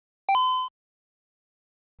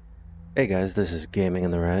Hey guys, this is Gaming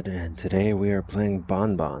in the Red, and today we are playing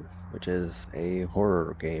Bonbon, which is a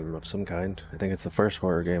horror game of some kind. I think it's the first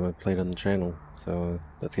horror game I've played on the channel, so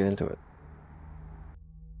let's get into it.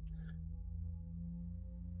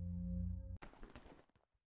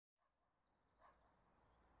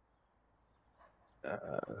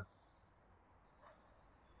 Uh,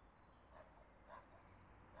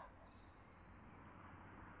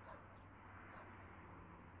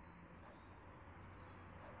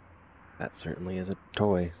 that certainly is a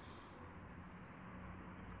toy.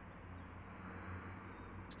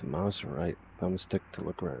 It's the mouse right thumbstick to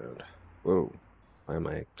look around. Whoa, why am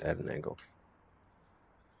I at an angle?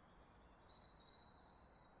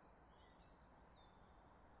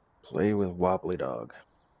 Play with wobbly dog.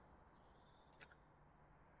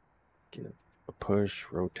 Give a push,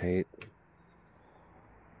 rotate.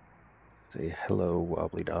 Say hello,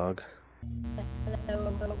 wobbly dog.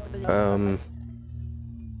 Um,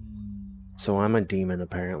 so I'm a demon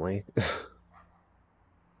apparently.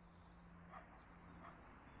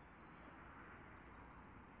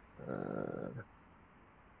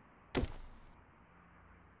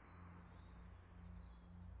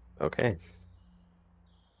 Okay.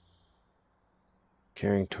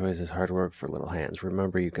 Carrying toys is hard work for little hands.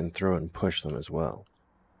 Remember, you can throw and push them as well.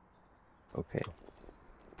 Okay.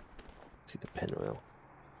 Let's see the pinwheel.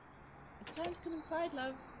 It's time to come inside,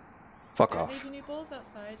 love. Fuck Don't leave off. your new balls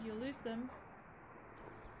outside, you'll lose them.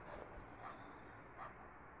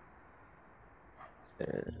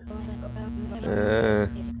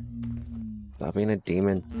 Stop being a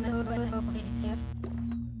demon.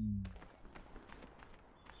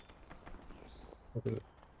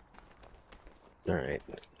 Alright,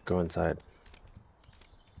 go inside.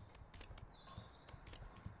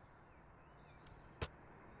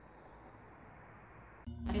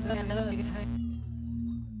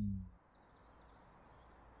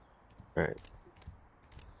 Alright.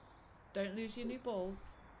 Don't lose your new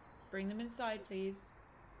balls. Bring them inside, please.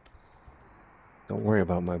 Don't worry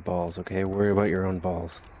about my balls, okay? Worry about your own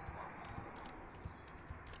balls.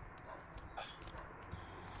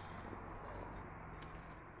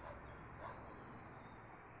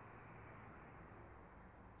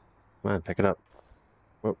 Come on, pick it up.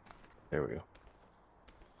 Whoa, there we go.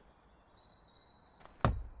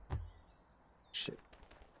 Shit.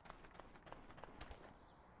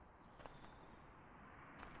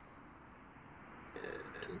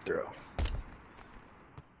 And throw.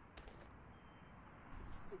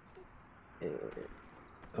 And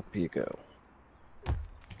up you go.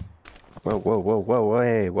 Whoa, whoa, whoa, whoa,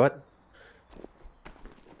 hey, what?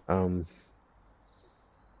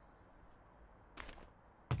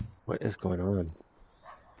 What is going on?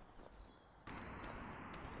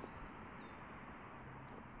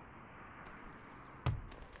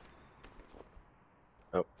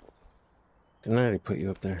 Oh. Didn't I already put you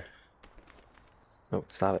up there? Oh,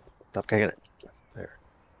 stop it. Stop kicking it. There.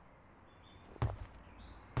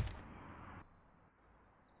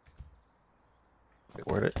 Wait,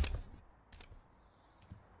 where'd it?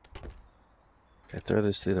 Can I throw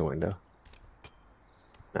this through the window?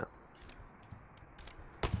 No.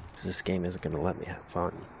 Because this game isn't going to let me have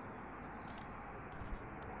fun.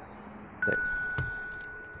 There.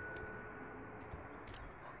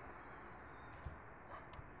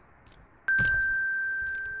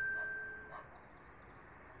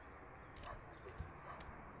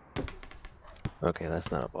 Okay,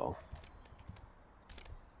 that's not a ball.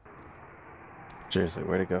 Seriously,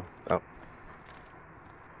 where'd it go? Oh.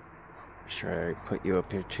 Sure, I put you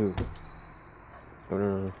up here too.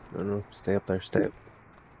 Oh, no. Stay up there, stay up.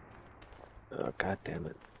 Oh, god damn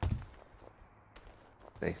it.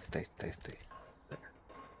 Stay. There.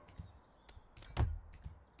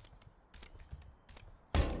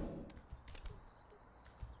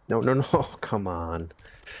 No, come on.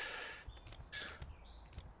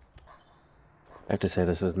 I have to say,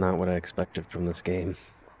 this is not what I expected from this game.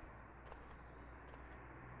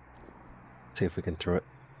 See if we can throw it.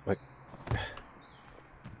 Like,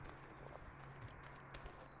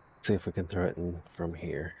 see if we can throw it in from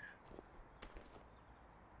here.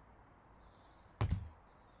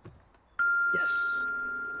 Yes.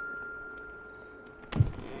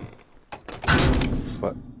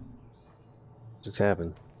 What just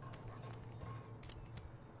happened?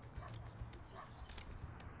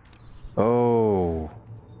 Oh.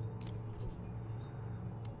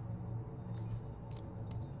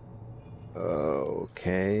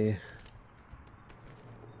 Okay.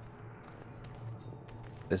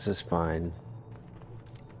 This is fine.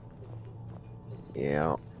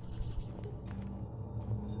 Yeah.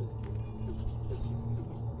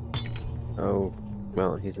 Oh,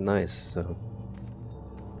 well, he's nice, so.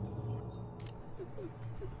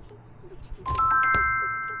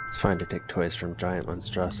 fine to take toys from giant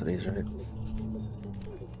monstrosities, right?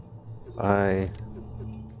 Bye.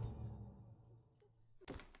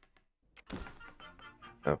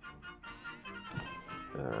 Oh.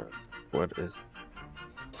 What is...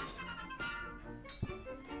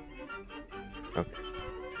 Okay.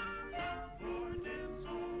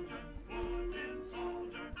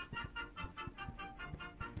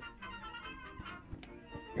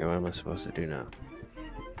 Okay, what am I supposed to do now?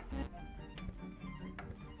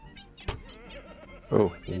 Oh,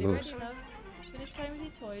 he Steady, moves. ready, love. Finish playing with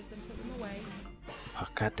your toys, then put them away. Oh,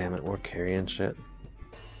 god damn it, we're carrying shit.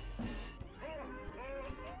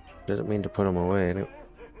 Doesn't mean to put them away.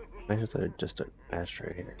 Why is there just an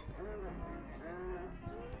ashtray here?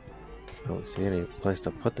 I don't see any place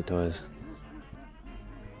to put the toys.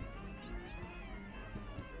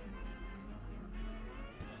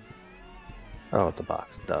 Oh, the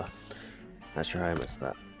box, duh. Not sure I missed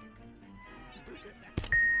that.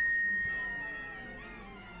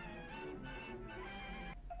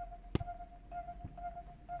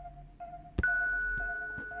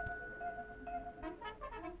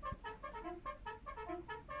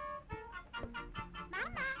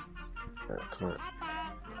 Come on.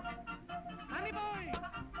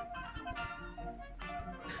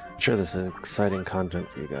 I'm sure this is exciting content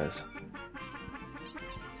for you guys.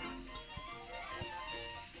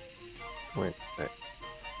 Wait, there.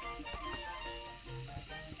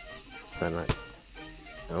 Then I...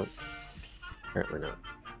 Nope. Apparently not.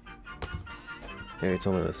 Maybe it's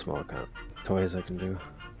only the small count toys I can do.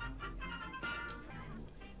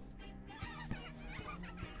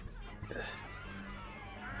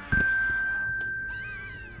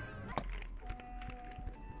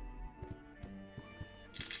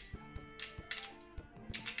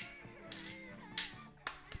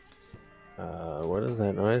 What is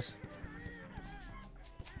that noise?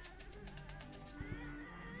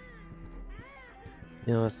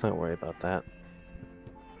 You know, let's not worry about that.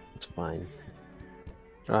 It's fine.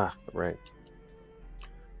 Ah, right.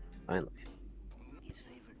 Finally.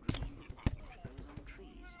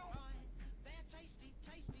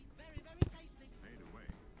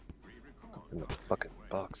 In the fucking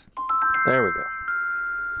box. There we go.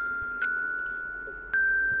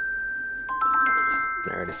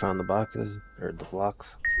 I already found the boxes, or the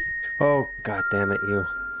blocks. Oh, god damn it, you.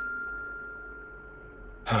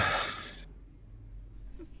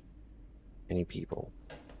 Tiny people.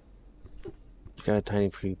 You got a tiny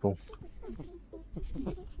people?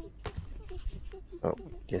 Oh,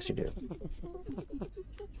 yes you do.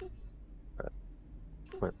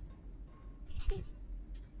 Come on.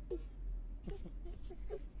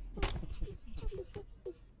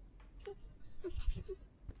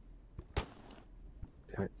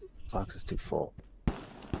 Damn it. Box is too full.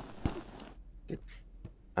 Get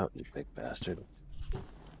out, you big bastard.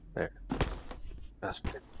 There.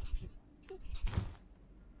 Bastard.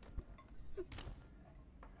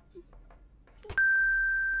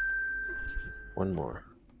 One more.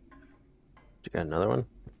 You got another one?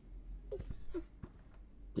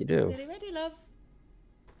 You do. Steady, ready, love.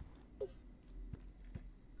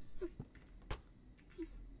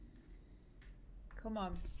 Come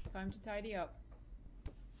on, time to tidy up.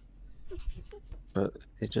 But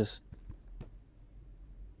it just...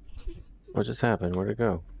 What just happened? Where'd it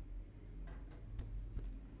go?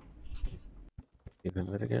 You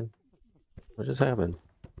been it again? What just happened?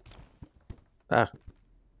 Ah.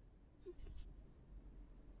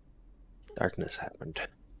 Darkness happened.